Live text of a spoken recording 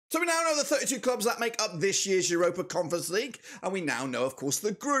So we now know the 32 clubs that make up this year's Europa Conference League, and we now know, of course,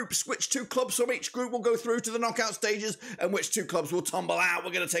 the groups. Which two clubs from each group will go through to the knockout stages, and which two clubs will tumble out.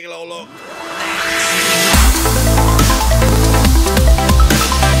 We're going to take a little look.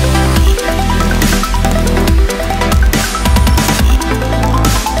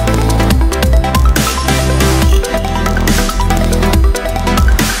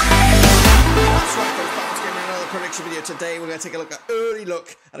 Today we're going to take a early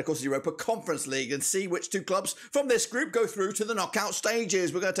look at, of course, the Europa Conference League and see which two clubs from this group go through to the knockout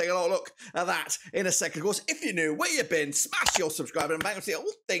stages. We're going to take a little look at that in a second. Of course, if you're new, where you've been, smash your subscribe button and back and see all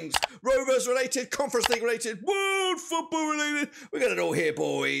things Rovers related, Conference League related, World Football related. We got it all here,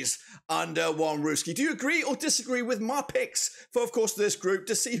 boys, under one rooski. Do you agree or disagree with my picks for, of course, this group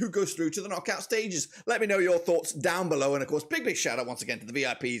to see who goes through to the knockout stages? Let me know your thoughts down below. And, of course, big shout out once again to the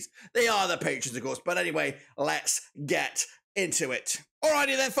VIPs. They are the patrons, of course. But anyway, let's get into it.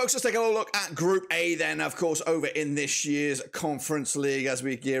 Alrighty then, folks, let's take a little look at Group A then, of course, over in this year's Conference League as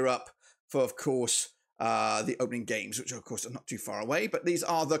we gear up for, of course, the opening games, which, of course, are not too far away. But these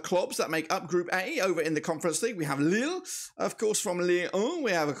are the clubs that make up Group A over in the Conference League. We have Lille, of course, from Lyon.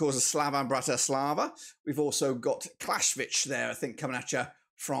 We have, of course, Slavan Bratislava. We've also got Klašvik there, I think, coming at you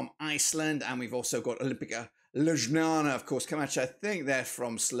from Iceland. And we've also got Olimpija Ljubljana, of course, coming at you. I think they're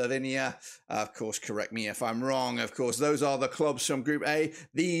from Slovenia. Of course, correct me if I'm wrong. Of course, those are the clubs from Group A.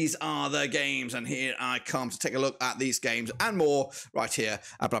 These are the games, and here I come to take a look at these games and more right here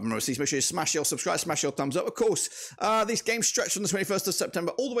at Blackburn Road. Make sure you smash your subscribe, smash your thumbs up. Of course, these games stretch from the 21st of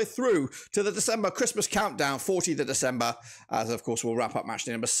September all the way through to the December Christmas countdown, 14th of December, as, of course, we'll wrap up match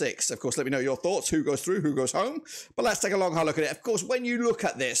day number 6. Of course, let me know your thoughts, who goes through, who goes home. But let's take a long, hard look at it. Of course, when you look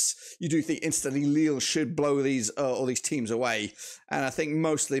at this, you do think instantly Lille should blow all these teams away, and I think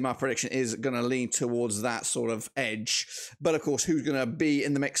mostly my prediction is going to lean towards that sort of edge. But of course, who's going to be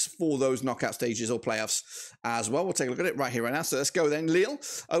in the mix for those knockout stages or playoffs as well? We'll take a look at it right here, right now. So let's go then. Lille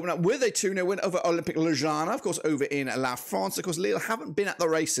open up with a 2-0 win over Olympique Ljubljana, of course, over in La France. Of course, Lille haven't been at the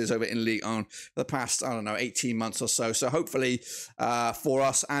races over in Ligue 1 for the past, I don't know, 18 months or so. So hopefully for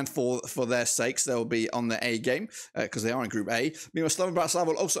us and for their sakes, they'll be on the A game because they are in Group A. Meanwhile, Slavan Bratislava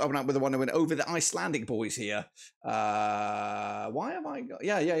will also open up with a 1-0 win over the Icelandic boys here. Why have I got...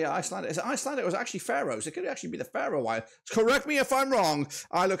 Yeah, Iceland. Is it Iceland? It was actually Faroes. It could actually be the Faroe Islands. Correct me if I'm wrong.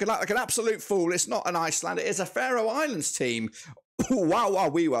 I look like an absolute fool. It's not an Iceland. It is a Faroe Islands team. Wow, I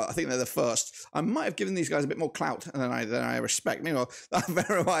think they're the first. I might have given these guys a bit more clout than I respect. Meanwhile, that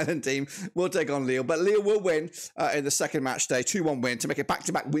Faroe Island team will take on Lille, but Lille will win in the second match day, 2-1 win to make it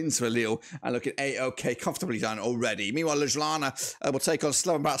back-to-back wins for Lille and look at A-OK, comfortably done already. Meanwhile, Ljubljana will take on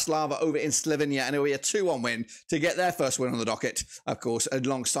Slavan Bratislava over in Slovenia, and it will be a 2-1 win to get their first win on the docket, of course,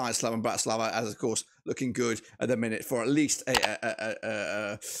 alongside Slavan Bratislava, as of course looking good at the minute for at least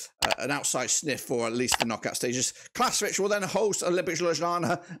an outside sniff for at least the knockout stages. Klašvik will then host Olimpija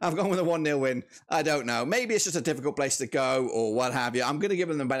Ljubljana. I've gone with a 1-0 win. I don't know. Maybe it's just a difficult place to go or what have you. I'm going to give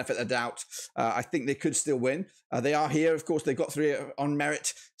them the benefit of the doubt. I think they could still win. They are here. Of course, they've got 3 on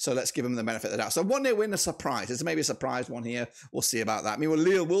merit. So let's give them the benefit of the doubt. So 1-0 win, a surprise. It's maybe a surprise one here. We'll see about that. Meanwhile,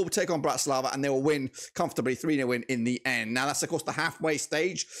 Lille will take on Bratislava and they will win comfortably, 3-0 win in the end. Now, that's, of course, the halfway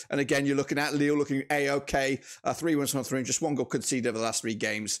stage. And again, you're looking at Lille looking A-OK. 3 wins from 3, just 1 goal conceded over the last 3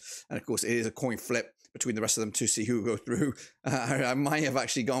 games. And, of course, it is a coin flip between the rest of them to see who will go through. I might have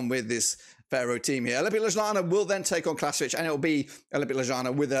actually gone with this Faroe team here. Olimpija Ljubljana will then take on Klašvik, and it will be Olimpija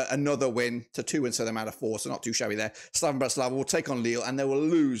Ljubljana with another win to 2 wins, so they're out of 4, so not too shabby there. Slavan Bratislava will take on Lille, and they will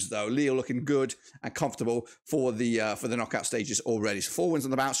lose though. Lille looking good and comfortable for the knockout stages already. So 4 wins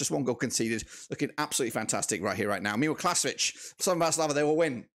on the bounce, just 1 goal conceded, looking absolutely fantastic right here, right now. Meanwhile, Klašvik, Slavan Bratislava, they will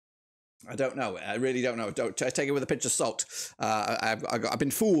win. I don't know. I really don't know. Don't take it with a pinch of salt. I've been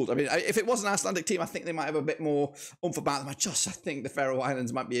fooled. I mean, if it was an Icelandic team, I think they might have a bit more oomph about them. I think the Faroe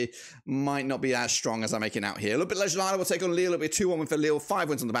Islands might not be as strong as I'm making out here. A little bit Ljubljana will take on Lille. It'll be a 2-1 win for Lille. 5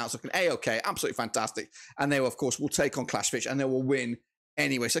 wins on the bounce. Looking A-OK. Absolutely fantastic. And they, of course, will take on Klašvik and they will win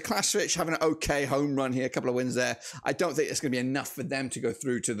anyway. So Klašvik having an okay home run here, a couple of wins there. I don't think it's going to be enough for them to go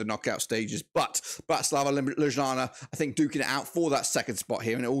through to the knockout stages. But Bratislava, Ljubljana, I think duking it out for that second spot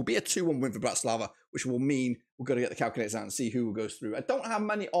here. And it will be a 2-1 win for Bratislava, which will mean we've got to get the calculators out and see who goes through. I don't have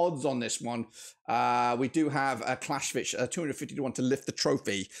many odds on this one. We do have a Klašvik, 250 to 1 to lift the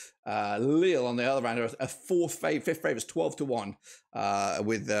trophy. Lille, on the other hand, a fifth favourite is 12 to 1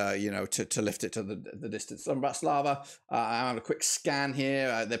 with, to lift it to the distance. So Bratislava, I'm having a quick scan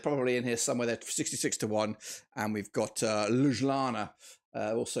here. They're probably in here somewhere. They're 66 to 1. And we've got Ljubljana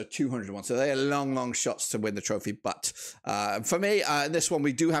Also 201. So they are long shots to win the trophy. But for me, in this one,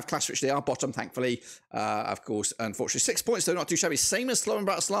 we do have Klasovic. They are bottom, thankfully. Of course, unfortunately, 6 points, though, not too shabby. Same as Slovan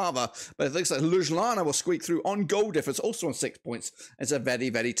Bratislava. But it looks like Ljubljana will squeak through on goal difference, also on 6 points. It's a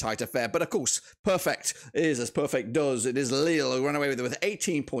very tight affair. But of course, perfect is as perfect does. It is Lille who run away with it with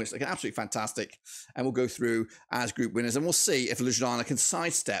 18 points. Looking absolutely fantastic. And we'll go through as group winners. And we'll see if Ljubljana can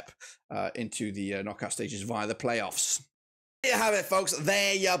sidestep into the knockout stages via the playoffs. There you have it, folks.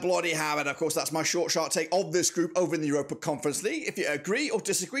 There you bloody have it. Of course, that's my short take of this group over in the Europa Conference League. If you agree or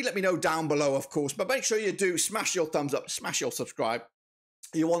disagree, let me know down below, of course. But make sure you do smash your thumbs up, smash your subscribe.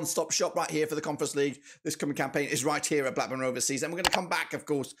 Your one-stop shop right here for the Conference League. This coming campaign is right here at Blackburn Rovers Season. And we're going to come back, of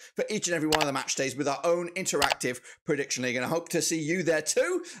course, for each and every one of the match days with our own interactive prediction league. And I hope to see you there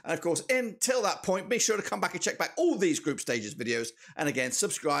too. And of course, until that point, be sure to come back and check back all these group stages videos. And again,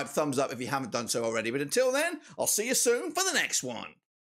 subscribe, thumbs up if you haven't done so already. But until then, I'll see you soon for the next one.